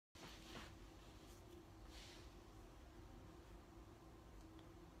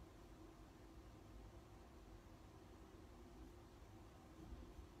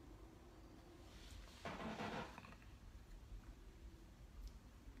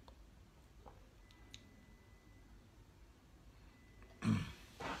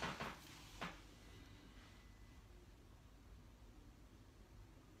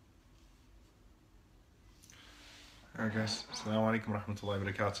Alright guys, Assalamu alaikum wa rahmatullahi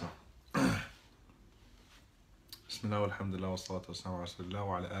wa barakatuh. Bismillah walhamdulillah wa salatu wa salam wa rasulillah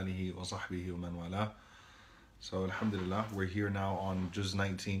wa ala alihi wa sahbihi wa man wala. So alhamdulillah, we're here now on Juz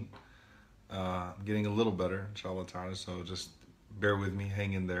 19. Getting a little better, inshallah ta'ala, so just bear with me,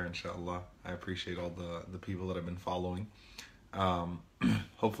 hang in there, inshallah. I appreciate all the people that have been following.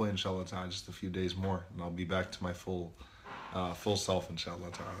 Hopefully, inshallah ta'ala, just a few days more, and I'll be back to my full self,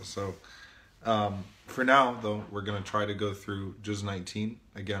 inshallah ta'ala. So, for now, though, we're going to try to go through Juz 19.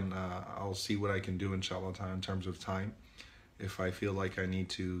 Again, I'll see what I can do, inshallah ta'ala, in terms of time. If I feel like I need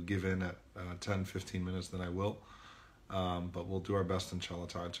to give in at 10, 15 minutes, then I will. But we'll do our best, inshallah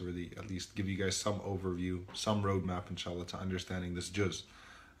ta'ala, to really at least give you guys some overview, some roadmap, inshallah, to understanding this Juz.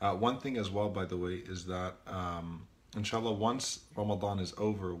 One thing as well, by the way, is that, inshallah, once Ramadan is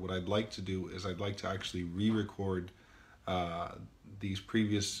over, what I'd like to do is I'd like to actually re-record these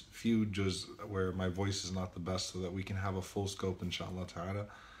previous few Juz where my voice is not the best, so that we can have a full scope, inshallah ta'ala,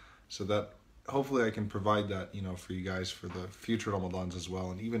 so that hopefully I can provide that, for you guys for the future Ramadans as well.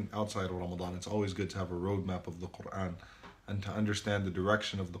 And even outside of Ramadan, it's always good to have a roadmap of the Quran and to understand the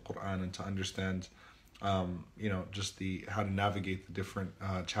direction of the Quran and to understand, just how to navigate the different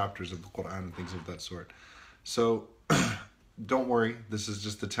chapters of the Quran and things of that sort. So don't worry, this is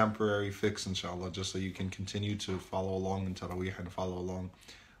just a temporary fix, inshallah, just so you can continue to follow along in Taraweeh and follow along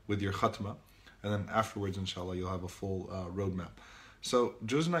with your khatma. And then afterwards, inshallah, you'll have a full roadmap. So,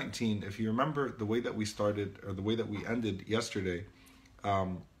 Juz 19, if you remember the way that we started, or the way that we ended yesterday,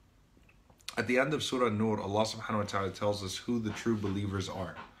 at the end of Surah Nur, Allah subhanahu wa ta'ala tells us who the true believers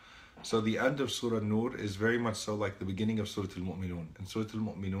are. So the end of Surah Nur is very much so like the beginning of Surah Al-Mu'minun. In Surah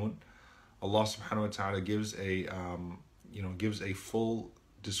Al-Mu'minun, Allah subhanahu wa ta'ala gives a full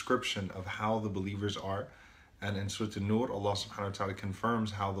description of how the believers are. And in Surah An-Nur, Allah subhanahu wa ta'ala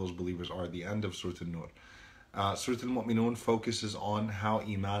confirms how those believers are, the end of Surah An-Nur. Surah Al-Mu'minun focuses on how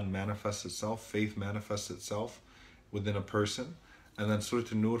Iman manifests itself, faith manifests itself within a person. And then Surah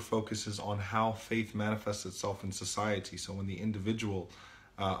An-Nur focuses on how faith manifests itself in society. So when the individual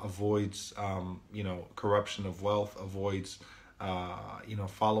avoids, corruption of wealth, avoids,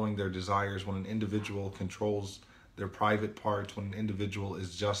 following their desires, when an individual controls their private parts, when an individual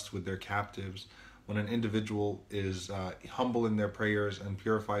is just with their captives, when an individual is humble in their prayers and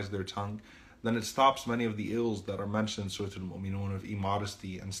purifies their tongue, then it stops many of the ills that are mentioned in Surah Al-Mu'minun of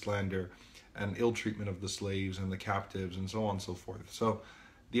immodesty and slander and ill treatment of the slaves and the captives and so on and so forth. So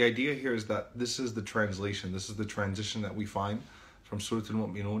the idea here is that this is the translation, this is the transition that we find from Surah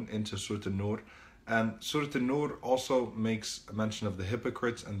Al-Mu'minun into Surah An-Nur. And Surah An-Nur also makes a mention of the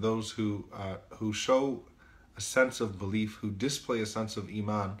hypocrites and those who show a sense of belief, who display a sense of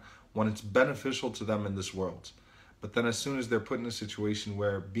Iman when it's beneficial to them in this world. But then as soon as they're put in a situation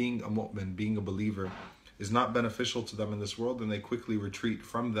where being a mu'min, being a believer, is not beneficial to them in this world, then they quickly retreat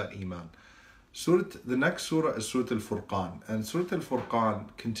from that Iman. The next surah is Surah Al-Furqan. And Surah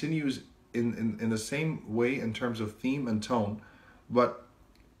Al-Furqan continues in the same way in terms of theme and tone, but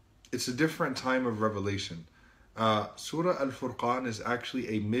it's a different time of revelation. Surah Al-Furqan is actually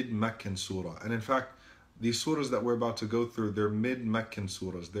a mid-Meccan surah. And in fact, these surahs that we're about to go through, they're mid-Meccan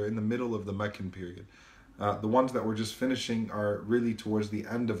surahs. They're in the middle of the Meccan period. The ones that we're just finishing are really towards the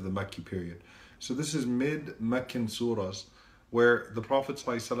end of the Meccan period. So this is mid-Meccan surahs where the Prophet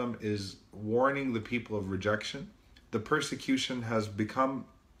ﷺ is warning the people of rejection. The persecution has become,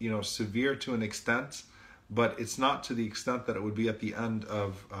 severe to an extent, but it's not to the extent that it would be at the end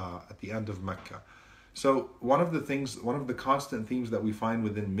of Mecca. So one of the constant themes that we find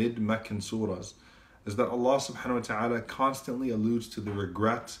within mid-Meccan surahs is that Allah subhanahu wa ta'ala constantly alludes to the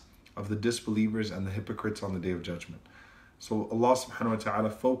regret of the disbelievers and the hypocrites on the Day of Judgment. So Allah subhanahu wa ta'ala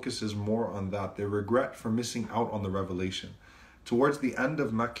focuses more on that, their regret for missing out on the revelation. Towards the end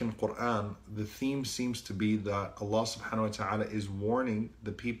of Meccan Quran, the theme seems to be that Allah subhanahu wa ta'ala is warning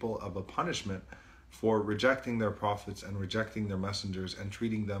the people of a punishment for rejecting their prophets and rejecting their messengers and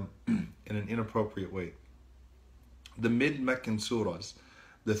treating them in an inappropriate way. The mid-Meccan surahs,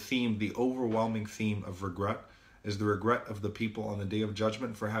 the overwhelming theme of regret, is the regret of the people on the Day of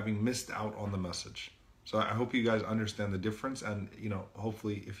Judgment for having missed out on the message. So I hope you guys understand the difference, and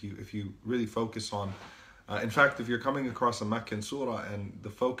hopefully if you really focus on, in fact, if you're coming across a Meccan surah and the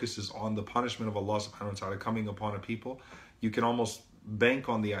focus is on the punishment of Allah subhanahu wa ta'ala coming upon a people, you can almost bank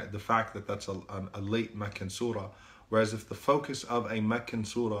on the fact that that's a late Meccan surah. Whereas if the focus of a Meccan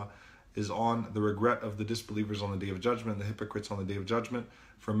surah is on the regret of the disbelievers on the Day of Judgment, the hypocrites on the Day of Judgment,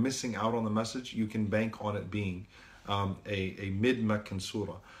 for missing out on the message, you can bank on it being a mid-Meccan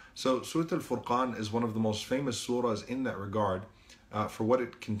surah. So Surah Al-Furqan is one of the most famous surahs in that regard for what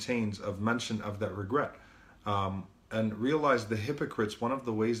it contains of mention of that regret. and realize the hypocrites, one of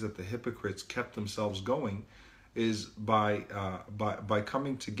the ways that the hypocrites kept themselves going is by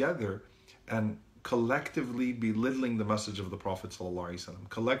coming together and collectively belittling the message of the Prophet ﷺ,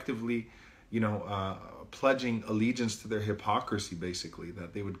 collectively, pledging allegiance to their hypocrisy, basically,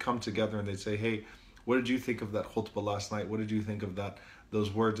 that they would come together and they'd say, hey, what did you think of that khutbah last night? What did you think of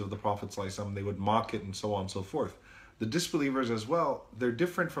those words of the Prophet ﷺ? They would mock it and so on and so forth. The disbelievers as well, they're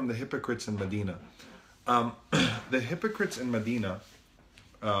different from the hypocrites in Medina. The hypocrites in Medina,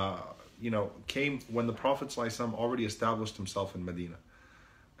 came when the Prophet ﷺ already established himself in Medina.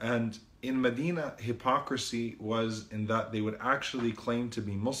 And in Medina, hypocrisy was in that they would actually claim to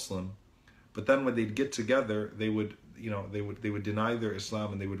be Muslim, but then when they'd get together, they would deny their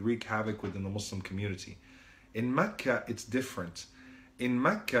Islam and they would wreak havoc within the Muslim community. In Mecca, it's different. In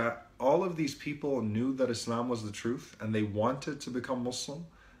Mecca, all of these people knew that Islam was the truth and they wanted to become Muslim.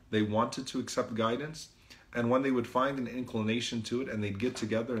 They wanted to accept guidance. And when they would find an inclination to it and they'd get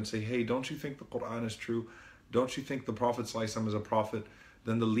together and say, hey, don't you think the Quran is true? Don't you think the Prophet ﷺ is a prophet?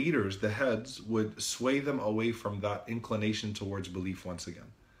 Then the leaders, the heads, would sway them away from that inclination towards belief once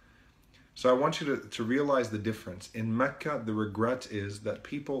again. So I want you to realize the difference. In Mecca, the regret is that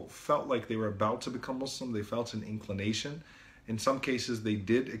people felt like they were about to become Muslim. They felt an inclination. In some cases, they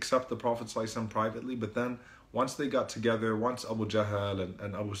did accept the Prophet ﷺ privately, but then once they got together, once Abu Jahl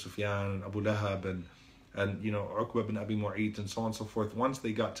and Abu Sufyan and Abu Lahab and Uqba bin Abi Mu'ayt and so on and so forth, once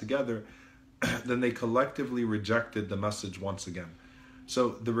they got together, then they collectively rejected the message once again. So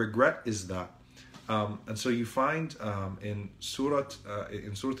the regret is that. And so you find in Surah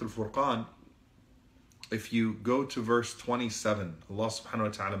Al-Furqan, if you go to verse 27, Allah subhanahu wa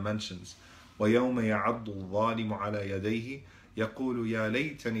ta'ala mentions, وَيَوْمَ يَعَضُّ الظَّالِمُ عَلَى يَدَيْهِ يَقُولُ يَا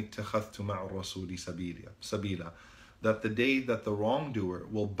لَيْتَنِي اتَّخَذْتُ مَعَ الرَّسُولِ سَبِيلًا, that the day that the wrongdoer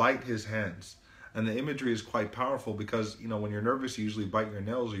will bite his hands. And the imagery is quite powerful because, when you're nervous, you usually bite your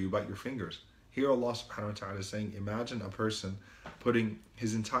nails or you bite your fingers. Here Allah subhanahu wa ta'ala is saying, imagine a person putting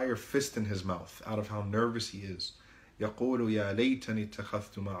his entire fist in his mouth out of how nervous he is. يَقُولُ يَا لَيْتَنِي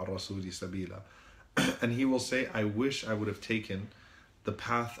اتَّخَذْتُ مَعَ الرَّسُولِ سَبِيلًا. And he will say, I wish I would have taken the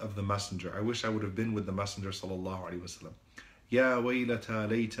path of the messenger. I wish I would have been with the messenger sallallahu alaihi wasallam. يَا وَيْلَتَا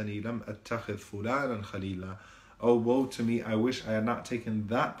لَيْتَنِي لَمْ أَتَّخِذْ فُلَانًا خَلِيلًا. Oh, woe to me, I wish I had not taken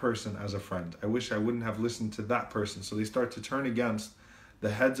that person as a friend. I wish I wouldn't have listened to that person. So they start to turn against the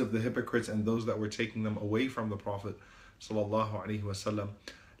heads of the hypocrites and those that were taking them away from the Prophet sallallahu alaihi wasallam.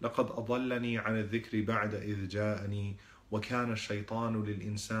 لَقَدْ أَضَلَّنِي عَنِ الذِّكْرِ بَعْدَ إِذْ جَاءَنِي وَكَانَ الشَّيْطَانُ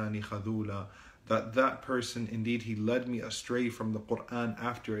لِلْإِنسَانِ خَذُولًا. That person, indeed, he led me astray from the Quran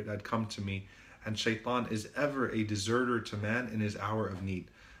after it had come to me. And shaitan is ever a deserter to man in his hour of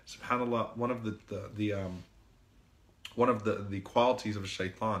need. SubhanAllah, one of the qualities of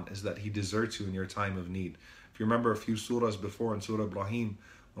shaitan is that he deserts you in your time of need. If you remember a few surahs before in Surah Ibrahim,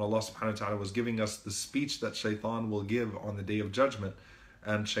 when Allah subhanahu wa ta'ala was giving us the speech that shaitan will give on the day of judgment,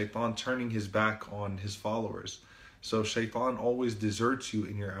 and shaitan turning his back on his followers. So shaitan always deserts you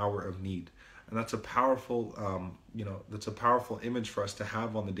in your hour of need. And that's a powerful, image for us to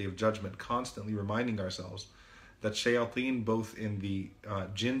have on the day of judgment, constantly reminding ourselves that shayateen, both in the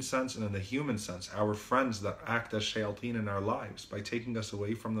jinn sense and in the human sense, our friends that act as shayateen in our lives, by taking us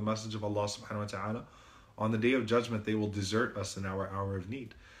away from the message of Allah subhanahu wa ta'ala, on the day of judgment, they will desert us in our hour of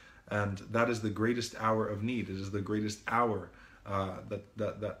need. And that is the greatest hour of need. It is the greatest hour that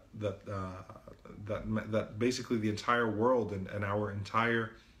basically the entire world and our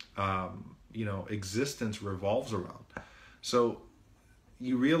entire existence revolves around. So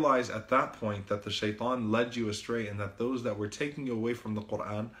you realize at that point that the shaitan led you astray, and that those that were taking you away from the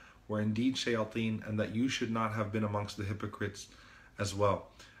Quran were indeed shayateen, and that you should not have been amongst the hypocrites as well.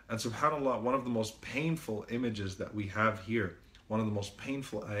 And subhanAllah, one of the most painful images that we have here, one of the most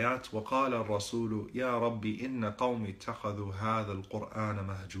painful ayat, وَقَالَ الرَّسُولُ يَا رَبِّ إِنَّ قَوْمِ اتَّخَذُوا هَذَا الْقُرْآنَ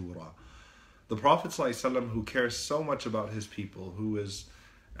مَهْجُورًا. The Prophet ﷺ, who cares so much about his people,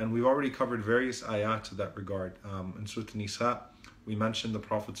 and we've already covered various ayat to that regard. In Surah Nisa, we mentioned the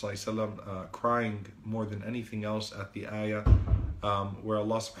Prophet ﷺ crying more than anything else at the ayah where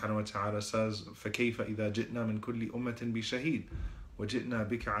Allah subhanahu wa ta'ala says, فَكَيْفَ إِذَا جِئْنَا مِنْ كُلِّ أُمَّةٍ بِشَهِيدٍ وَجِئْنَا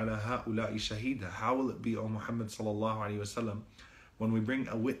بِكَ عَلَى هَؤُلَاءِ شَهِيدًا. How will it be, O Muhammad sallallahu alayhi wa sallam, when we bring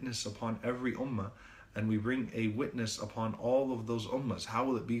a witness upon every ummah, and we bring a witness upon all of those ummahs? How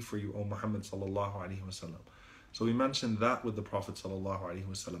will it be for you, O Muhammad sallallahu alayhi wa sallam? So we mentioned that with the Prophet sallallahu alaihi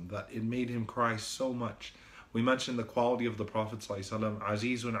wasallam, that it made him cry so much. We mentioned the quality of the Prophet sallallahu alaihi wasallam,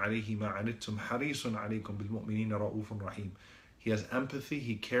 Azizun alayhi ma anittum harisun alaykum bil mu'minina ra'ufun rahim. He has empathy,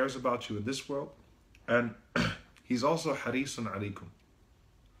 he cares about you in this world, and he's also harisun alaykum.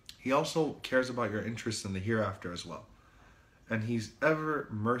 He also cares about your interests in the hereafter as well. And He's ever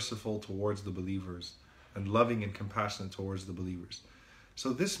merciful towards the believers and loving and compassionate towards the believers.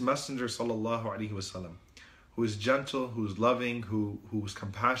 So this Messenger sallallahu alaihi wasallam, who is gentle, who's loving, who's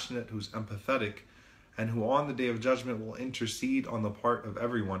compassionate, who's empathetic, and who on the Day of Judgment will intercede on the part of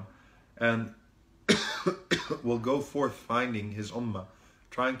everyone and will go forth finding his ummah,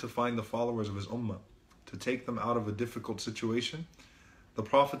 trying to find the followers of his ummah, to take them out of a difficult situation. The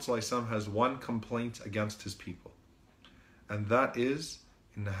Prophet ﷺ has one complaint against his people, and that is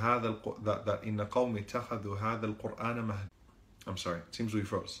إن قوم اتخذوا هذا القرآن مهجورا. I'm sorry, it seems we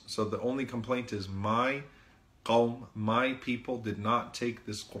froze. So the only complaint is my qawm, my people did not take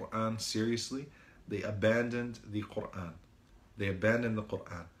this Quran seriously. They abandoned the Quran. They abandoned the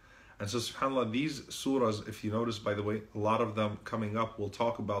Quran. And so subhanAllah, these surahs, if you notice, by the way, a lot of them coming up will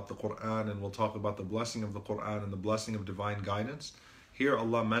talk about the Quran and will talk about the blessing of the Quran and the blessing of divine guidance. Here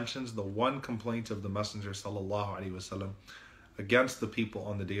Allah mentions the one complaint of the Messenger sallallahu alaihi wasallam against the people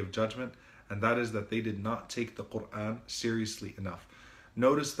on the Day of Judgment, and that is that they did not take the Quran seriously enough.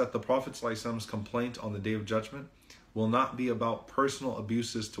 Notice that the Prophet ﷺ's complaint on the Day of Judgment will not be about personal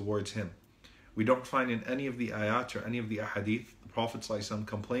abuses towards him. We don't find in any of the ayat or any of the ahadith the Prophet ﷺ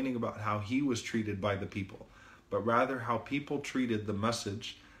complaining about how he was treated by the people, but rather how people treated the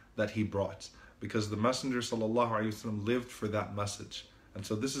message that he brought, because the Messenger ﷺ lived for that message. And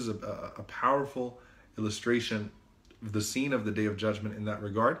so this is a powerful illustration of the scene of the Day of Judgment in that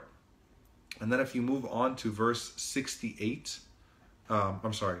regard. And then if you move on to verse 68,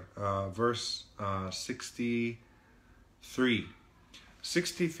 verse 63.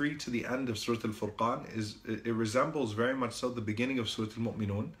 63 to the end of Surah Al-Furqan, it resembles very much so the beginning of Surah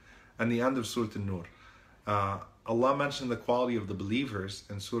Al-Mu'minun and the end of Surah Al-Nur. Allah mentioned the quality of the believers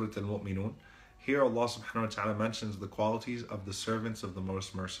in Surah Al-Mu'minun. Here Allah subhanahu wa ta'ala mentions the qualities of the servants of the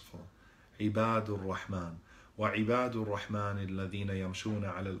Most Merciful. Ibadur Rahman. وعباد الرحمن الذين يمشون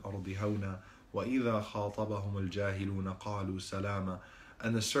على الأرض هونا وإذا خاطبهم الجاهلون قالوا سلاما.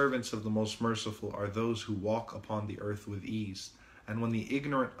 And the servants of the Most Merciful are those who walk upon the earth with ease. And when the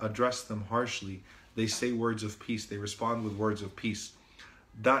ignorant address them harshly, they say words of peace. They respond with words of peace.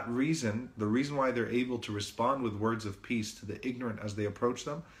 The reason why they're able to respond with words of peace to the ignorant as they approach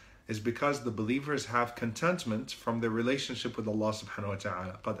them is because the believers have contentment from their relationship with Allah subhanahu wa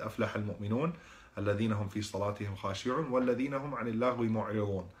ta'ala. قَدْ أَفْلَحَ الْمُؤْمِنُونَ الَّذِينَ هُمْ فِي صَلَاتِهِمْ خَاشِعُونَ وَالَّذِينَ هُمْ عَنِ اللَّغْوِ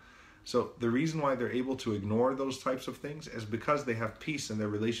مُعْرِضُونَ. So the reason why they're able to ignore those types of things is because they have peace in their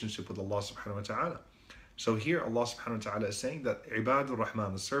relationship with Allah subhanahu wa ta'ala. So here Allah subhanahu wa ta'ala is saying that Ibadur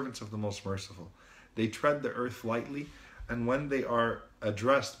Rahman, the servants of the Most Merciful, they tread the earth lightly, and when they are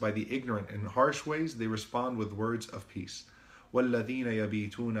addressed by the ignorant in harsh ways, they respond with words of peace. وَالَّذِينَ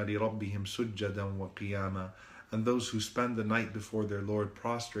يَبِيتُونَ لِرَبِّهِمْ سُجَّدًا وَقِيَامًا. And those who spend the night before their Lord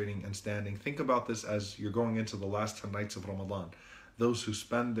prostrating and standing. Think about this as you're going into the last 10 nights of Ramadan. Those who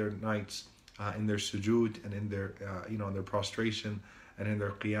spend their nights in their sujood and in their in their prostration and in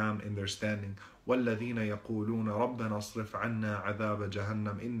their qiyam, in their standing. وَالَّذِينَ يَقُولُونَ رَبَّنَا اصْرِفْ عَنَّا عَذَابَ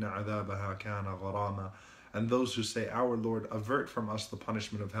جَهَنَّمْ إِنَّ عَذَابَهَا كَانَ غَرَامًا. And those who say, our Lord, avert from us the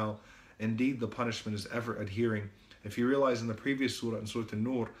punishment of hell. Indeed, the punishment is ever adhering. If you realize in the previous surah, in Surah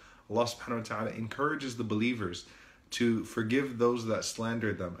An-Nur, Allah subhanahu wa ta'ala encourages the believers to forgive those that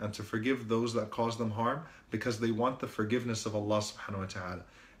slander them and to forgive those that cause them harm, because they want the forgiveness of Allah subhanahu wa ta'ala.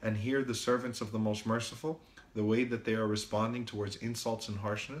 And here the servants of the Most Merciful, the way that they are responding towards insults and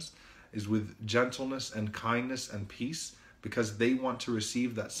harshness is with gentleness and kindness and peace, because they want to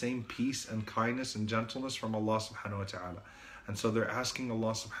receive that same peace and kindness and gentleness from Allah subhanahu wa ta'ala. And so they're asking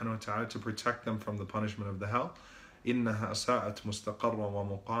Allah subhanahu wa ta'ala to protect them from the punishment of the hell. إِنَّهَا سَاءَتْ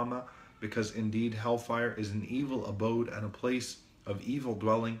مُسْتَقَرًّا وَمُقَامًا. Because indeed hellfire is an evil abode and a place of evil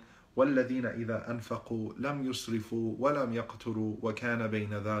dwelling. وَالَّذِينَ إِذَا أَنفَقُوا لَمْ يُسْرِفُوا وَلَمْ يَقْتُرُوا وَكَانَ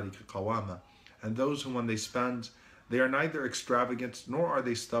بَيْنَ ذَلِكَ قَوَامًا. And those who when they spend, they are neither extravagant nor are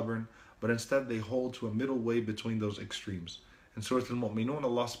they stubborn, but instead they hold to a middle way between those extremes. In Surah Al-Mu'minun,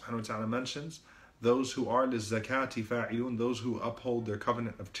 Allah subhanahu wa ta'ala mentions those who are لِلزَّكَاةِ فَاعِلُونَ, those who uphold their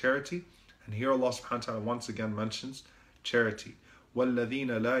covenant of charity. And here Allah subhanahu wa ta'ala once again mentions charity. وَالَّذِينَ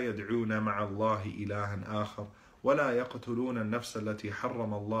لَا يَدْعُونَ مَعَ اللَّهِ إِلَهًا آخَرَ وَلَا يَقْتُلُونَ النَّفْسَ الَّتِي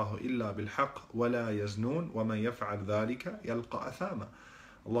حَرَّمَ اللَّهُ إِلَّا بِالْحَقِّ وَلَا يَزْنُونَ وَمَنْ يَفْعَلْ ذَلِكَ يَلْقَى أَثَامًا.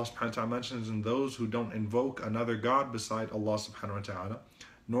 Allah subhanahu wa ta'ala mentions in those who don't invoke another God beside Allah subhanahu wa ta'ala,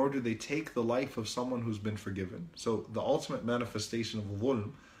 nor do they take the life of someone who's been forgiven. So the ultimate manifestation of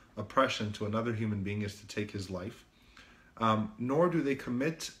dhulm, oppression to another human being, is to take his life. Nor do they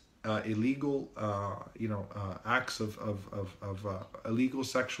commit illegal acts of illegal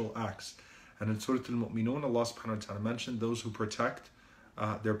sexual acts. And in Surah Al-Mu'minun, Allah subhanahu wa ta'ala mentioned those who protect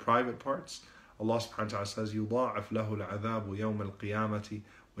their private parts. Allah subhanahu wa ta'ala says, يُضَاعَفْ لَهُ الْعَذَابُ يَوْمَ الْقِيَامَةِ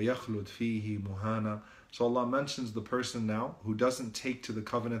وَيَخْلُدْ فِيهِ مُهَانًا. So Allah mentions the person now who doesn't take to the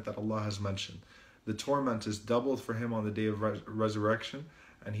covenant that Allah has mentioned. The torment is doubled for him on the day of resurrection,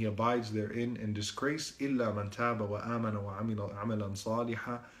 and he abides therein in disgrace. إِلَّا مَنْ تَابَ وَآمَنَ وَعَمِلَ عَمَلًا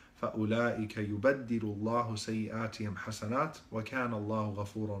صَالِحًا فَأُولَٰئِكَ يُبَدِّلُ اللَّهُ سَيِّئَاتِهِمْ حَسَنَاتٍ وَكَانَ اللَّهُ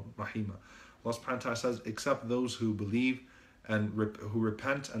غَفُورًا رَحِيمًا. Allah subhanahu wa ta'ala says, except those who believe and who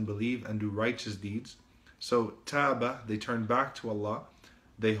repent and believe and do righteous deeds. So taba, they turn back to Allah,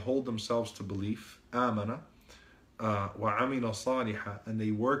 they hold themselves to belief. Amana, وَعَمِلَ صَالِحًا, and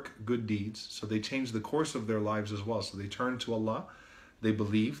they work good deeds. So they change the course of their lives as well. So they turn to Allah, they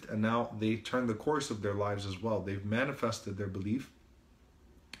believed, and now they turn the course of their lives as well. They've manifested their belief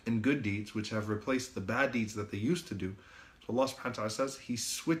in good deeds, which have replaced the bad deeds that they used to do. So Allah subhanahu wa ta'ala says, He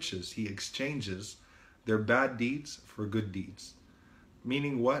switches, He exchanges their bad deeds for good deeds.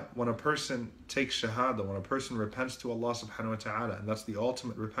 Meaning what? When a person takes shahada, when a person repents to Allah subhanahu wa ta'ala, and that's the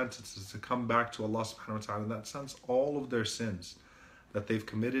ultimate repentance, is to come back to Allah subhanahu wa ta'ala. In that sense, all of their sins that they've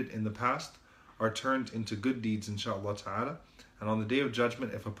committed in the past are turned into good deeds, inshaAllah ta'ala. And on the day of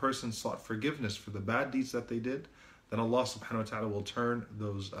judgment, if a person sought forgiveness for the bad deeds that they did, then Allah subhanahu wa ta'ala will turn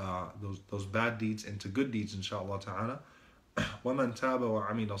those bad deeds into good deeds, inshaAllah ta'ala. وَمَنْ تَابَ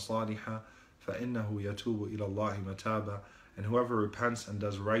وَعَمِلَ صَالِحًا فَإِنَّهُ يَتُوبُ إِلَى اللَّهِ مَتَابًا. And whoever repents and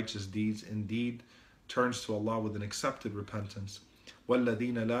does righteous deeds indeed turns to Allah with an accepted repentance.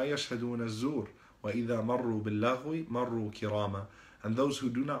 وَالَّذِينَ لَا يَشْهَدُونَ الزُّورَ وَإِذَا مَرُّوا بِاللَّغْوِ مَرُّوا كِرَامًا. And those who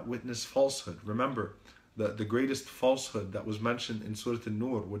do not witness falsehood. Remember, the greatest falsehood that was mentioned in Surah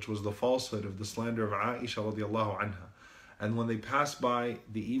An-Nur, which was the falsehood of the slander of Aisha radiallahu anha. And when they pass by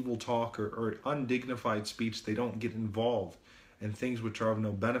the evil talk or undignified speech, they don't get involved in things which are of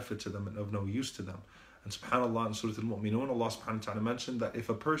no benefit to them and of no use to them. And subhanAllah, in Surah Al-Mu'minun, Allah subhanahu wa ta'ala mentioned that if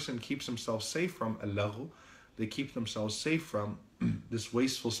a person keeps himself safe from al-laghu, they keep themselves safe from this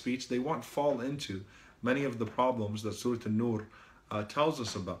wasteful speech, they won't fall into many of the problems that Surah An-Nur tells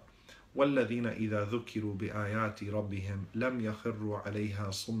us about. وَالَّذِينَ إِذَا ذُكِّرُوا بِآيَاتِ رَبِّهِمْ لَمْ يَخِرُّوا عَلَيْهَا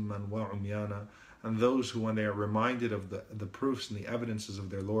صُمًّا وَعُمْيَانًا. And those who, when they are reminded of the proofs and the evidences of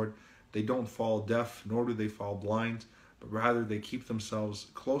their Lord, they don't fall deaf, nor do they fall blind, but rather they keep themselves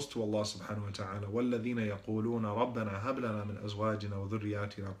close to Allah subhanahu wa ta'ala. وَالَّذِينَ يَقُولُونَ رَبَّنَا هَبْ لَنَا مِنْ أَزْوَاجِنَا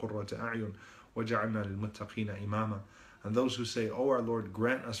وَذُرِّيَّاتِنَا قُرَّةَ أَعْيُنٍ وَجَعَلْنَا لِلْمُتَّقِينَ إِمَامًا. And those who say, O our Lord,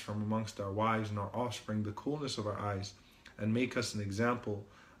 grant us from amongst our wives and our offspring the coolness of our eyes, and make us an example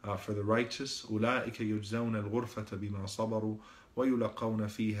for the righteous. أُولَٰئِكَ يُجْزَوْنَ الْغُرْفَةَ بِمَا صَبَرُوا وَيُلَقَّوْنَ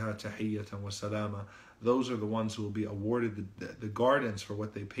فِيهَا تَحِيَّةً وَسَلَامًا. Those are the ones who will be awarded the gardens for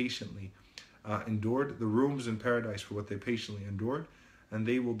what they patiently endured, the rooms in paradise for what they patiently endured, and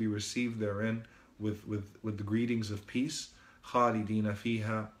they will be received therein with the greetings of peace. خَالِدِينَ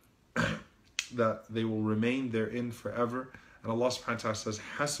فِيهَا, that they will remain therein forever. And Allah subhanahu wa ta'ala says,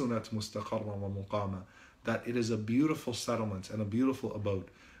 حَسُنَتْ مُسْتَقَرًّا وَمُقَامًا, that it is a beautiful settlement and a beautiful abode.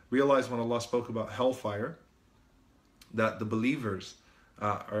 Realize when Allah spoke about hellfire, that the believers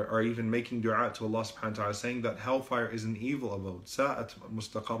are even making dua to Allah subhanahu wa ta'ala, saying that hellfire is an evil abode. سَاءَتْ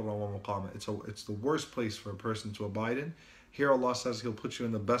مُسْتَقَرًّا وَمُقَامًا. It's the worst place for a person to abide in. Here Allah says He'll put you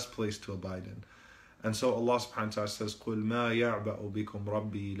in the best place to abide in. And so Allah subhanahu wa ta'ala says, قُلْ مَا يَعْبَأُ بِكُمْ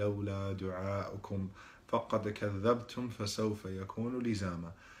رَبِّي لَوْلَا دُعَاؤُكُمْ فَقَدْ كَذَّبْتُمْ فَسَوْفَ يَكُونُ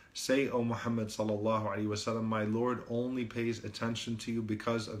لِزَامًا. Say, O Muhammad sallallahu alaihi wasallam, my Lord only pays attention to you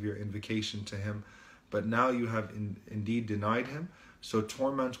because of your invocation to Him, but now you have indeed denied Him, so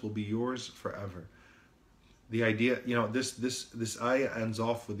torment will be yours forever. The idea, this ayah ends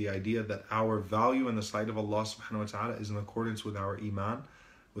off with the idea that our value in the sight of Allah subhanahu wa ta'ala is in accordance with our iman,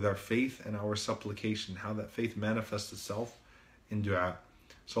 with our faith and our supplication, how that faith manifests itself in dua.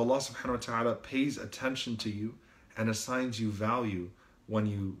 So Allah subhanahu wa ta'ala pays attention to you and assigns you value when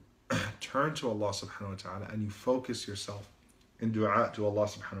you turn to Allah subhanahu wa ta'ala and you focus yourself in dua to Allah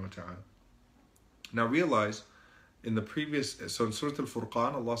subhanahu wa ta'ala. Now realize, in Surah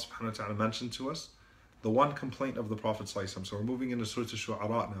Al-Furqan, Allah subhanahu wa ta'ala mentioned to us the one complaint of the Prophet sallallahu alaihi wasallam. So we're moving into Surah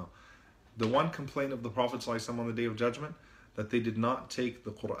Shua'ara now. The one complaint of the Prophet sallallahu alaihi wasallam on the Day of Judgment, that they did not take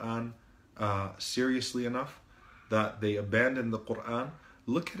the Quran seriously enough, that they abandoned the Quran.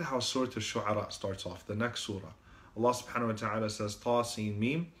 Look at how Surah Shua'ara starts off, the next surah. Allah subhanahu wa ta'ala says, طَاسِين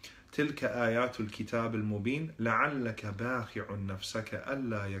مِيم تِلْكَ آيَاتُ الْكِتَابِ الْمُبِينِ لَعَلَّكَ بَاخِعٌ نَفْسَكَ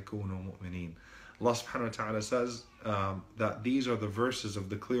أَلَّا يَكُونُوا مُؤْمِنِينَ. Allah subhanahu wa ta'ala says that these are the verses of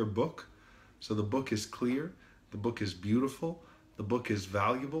the clear book. So the book is clear, the book is beautiful, the book is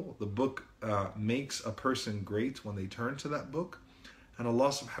valuable, the book makes a person great when they turn to that book. And Allah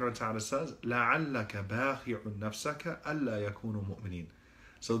subhanahu wa ta'ala says, لَعَلَّكَ بَاخِعٌ نَفْسَكَ أَلَّا يَكُونُوا مُؤْمِنِينَ.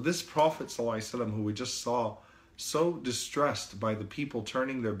 So this Prophet ﷺ, who we just saw, so distressed by the people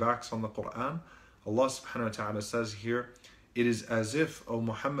turning their backs on the Quran, Allah subhanahu wa ta'ala says here, it is as if, O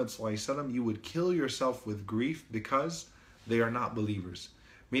Muhammad ﷺ, you would kill yourself with grief because they are not believers.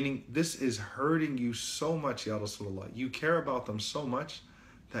 Meaning, this is hurting you so much, Ya Rasulullah. You care about them so much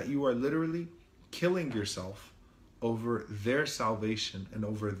that you are literally killing yourself over their salvation and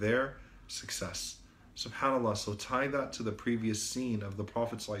over their success. SubhanAllah, so tie that to the previous scene of the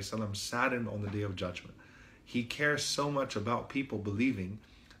Prophet ﷺ saddened on the Day of Judgment. He cares so much about people believing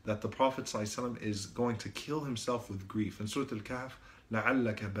that the Prophet ﷺ is going to kill himself with grief. In Surah Al-Kahf,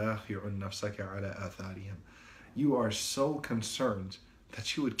 لَعَلَّكَ بَاخِعٌ نَفْسَكَ عَلَى آثَارِهِمْ. You are so concerned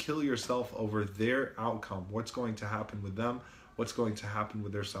that you would kill yourself over their outcome, what's going to happen with them, what's going to happen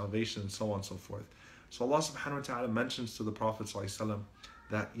with their salvation, and so on and so forth. So Allah subhanahu wa ta'ala mentions to the Prophet ﷺ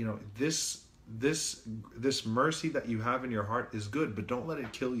that, this mercy that you have in your heart is good, but don't let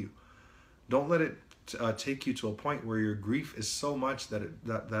it kill you. Don't let it take you to a point where your grief is so much that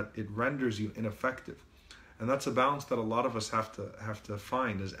it renders you ineffective. And that's a balance that a lot of us have to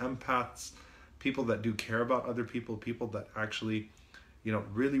find as empaths, people that do care about other people that actually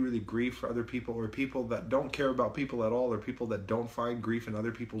really, really grieve for other people, or people that don't care about people at all, or people that don't find grief in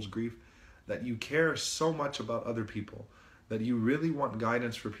other people's grief, that you care so much about other people, that you really want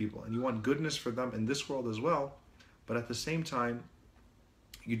guidance for people, and you want goodness for them in this world as well, but at the same time,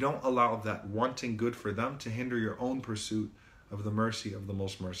 you don't allow that wanting good for them to hinder your own pursuit of the mercy of the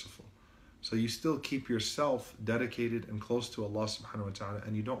most merciful. So you still keep yourself dedicated and close to Allah subhanahu wa ta'ala,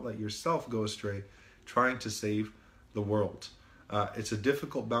 and you don't let yourself go astray trying to save the world. It's a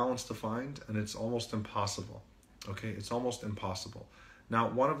difficult balance to find, and it's almost impossible. Okay, it's almost impossible. Now,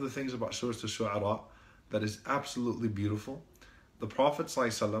 one of the things about Surah Shua'ara that is absolutely beautiful, the Prophet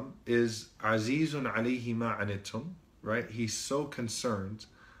ﷺ is Azizun alayhi ma anittum, right? He's so concerned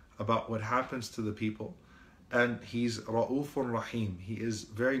about what happens to the people, and he's Ra'ufun Rahim. He is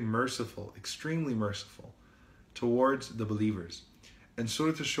very merciful, extremely merciful towards the believers. In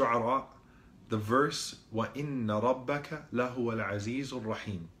Surah Shua'ara, the verse, وَإِنَّ رَبَّكَ لَهُوَ الْعَزِيزُ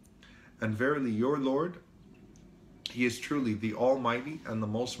الرَّحِيمُ. And verily your Lord, He is truly the Almighty and the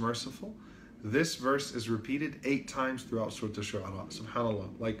most merciful. This verse is repeated 8 times throughout Surah Shua'ara.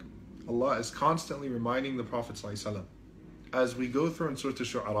 SubhanAllah. Like, Allah is constantly reminding the Prophet ﷺ, as we go through in Surah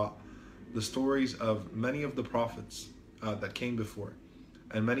Shua'ara, the stories of many of the prophets that came before,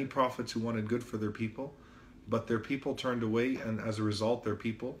 and many prophets who wanted good for their people, but their people turned away, and as a result, their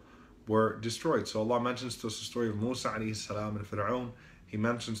people were destroyed. So Allah mentions to us the story of Musa alayhi salam and Fir'aun. He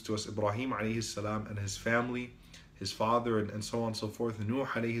mentions to us Ibrahim alayhi salam and his family, his father, and so on and so forth. Nuh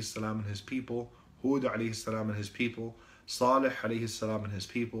alayhi salam and his people, Hud alayhi salam and his people, Salih alayhi salam and his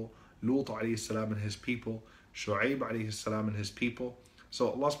people, Lut alayhi salam and his people, Shu'aib alayhi salam and his people. So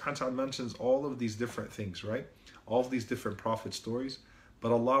Allah subhanahu wa ta'ala mentions all of these different things, right? All of these different prophet stories.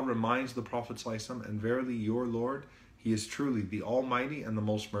 But Allah reminds the Prophet ﷺ, and verily your Lord, He is truly the Almighty and the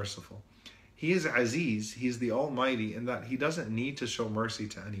most merciful. He is Aziz, He is the Almighty, in that He doesn't need to show mercy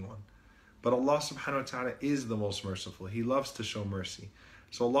to anyone. But Allah subhanahu wa ta'ala is the most merciful. He loves to show mercy.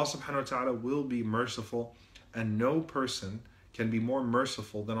 So Allah subhanahu wa ta'ala will be merciful, and no person can be more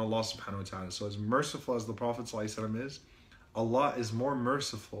merciful than Allah subhanahu wa ta'ala. So as merciful as the Prophet ﷺ is, Allah is more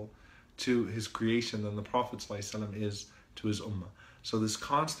merciful to His creation than the Prophet ﷺ is to His ummah. So this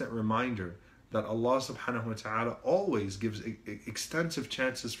constant reminder that Allah subhanahu wa ta'ala always gives extensive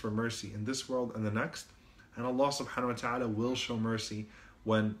chances for mercy in this world and the next, and Allah subhanahu wa ta'ala will show mercy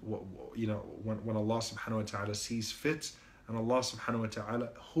when Allah subhanahu wa ta'ala sees fit, and Allah subhanahu wa ta'ala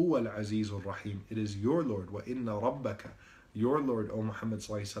huwa al-azizur rahim. It is your Lord, wa inna rabbaka, your Lord, O Muhammad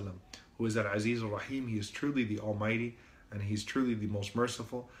sallallahu alaihi wasallam, who is al-azizur rahim. He is truly the Almighty, and He's truly the most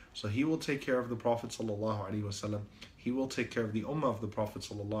merciful. So He will take care of the Prophet sallallahu alaihi wasallam. He will take care of the ummah of the Prophet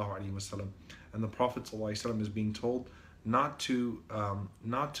sallallahu alaihi wasallam. And the Prophet sallallahu alaihi wasallam is being told not to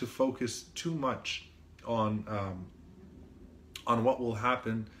focus too much on what will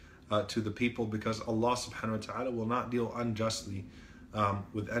happen to the people, because Allah subhanahu wa ta'ala will not deal unjustly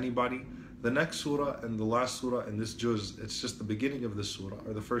with anybody. The next surah and the last surah in this juz, it's just the beginning of the surah,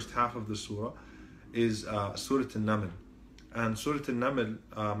 or the first half of the surah, is Surah An-Naml. And Surah An-Naml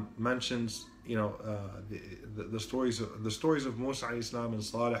mentions the stories of Musa alayhi salam and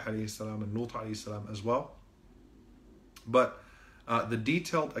Salih alayhi salam and Lut alayhi salam as well. But the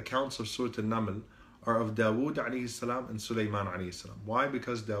detailed accounts of Surah An-Naml are of Dawood alayhi salam and Suleiman alayhi salam. Why?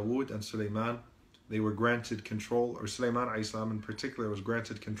 Because Dawood and Suleiman, they were granted control, or Suleiman alayhi salam in particular was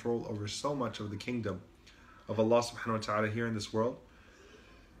granted control over so much of the kingdom of Allah subhanahu wa ta'ala here in this world.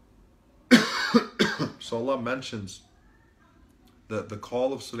 So Allah mentions the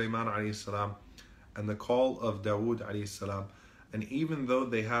call of Suleiman alayhi salam and the call of Dawood alayhi salam. And even though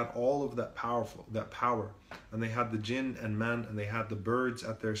they had all of that power, and they had the jinn and man, and they had the birds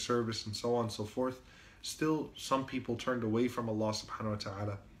at their service, and so on and so forth, still some people turned away from Allah subhanahu wa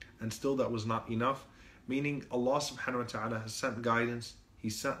ta'ala, and still that was not enough. Meaning Allah subhanahu wa ta'ala has sent guidance, He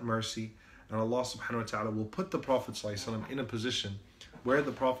sent mercy, and Allah subhanahu wa ta'ala will put the Prophet ﷺ in a position where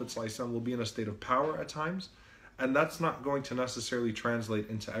the Prophet ﷺ will be in a state of power at times, and that's not going to necessarily translate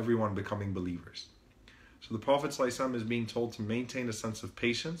into everyone becoming believers. So the Prophet ﷺ is being told to maintain a sense of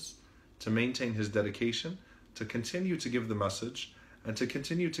patience, to maintain his dedication, to continue to give the message, and to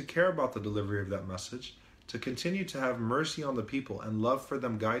continue to care about the delivery of that message, to continue to have mercy on the people and love for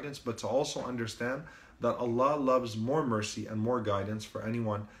them guidance, but to also understand that Allah loves more mercy and more guidance for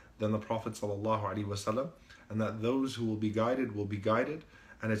anyone than the Prophet ﷺ, and that those who will be guided,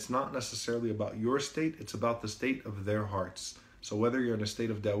 and it's not necessarily about your state, it's about the state of their hearts. So whether you're in a state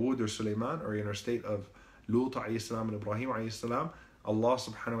of Dawood or Suleiman, or you're in a state of Lut alayhi salam and Ibrahim alayhi salam, Allah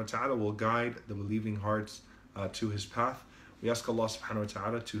subhanahu wa ta'ala will guide the believing hearts to His path. We ask Allah subhanahu wa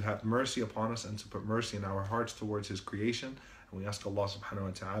ta'ala to have mercy upon us and to put mercy in our hearts towards His creation. And we ask Allah subhanahu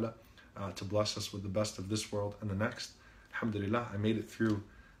wa ta'ala to bless us with the best of this world and the next. Alhamdulillah, I made it through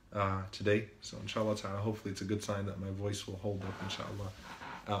today. So inshallah ta'ala, hopefully it's a good sign that my voice will hold up,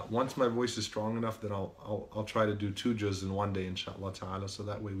 inshallah. Once my voice is strong enough, then I'll try to do 2 juz in one day, inshallah ta'ala, so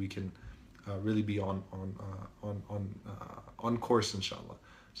that way we can really be on course, inshallah.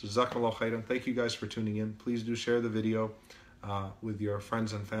 So jazakallah khairan. Thank you guys for tuning in. Please do share the video with your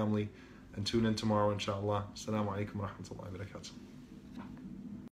friends and family, and tune in tomorrow, inshallah. Assalamu alaikum wa rahmatullahi wa barakatuh.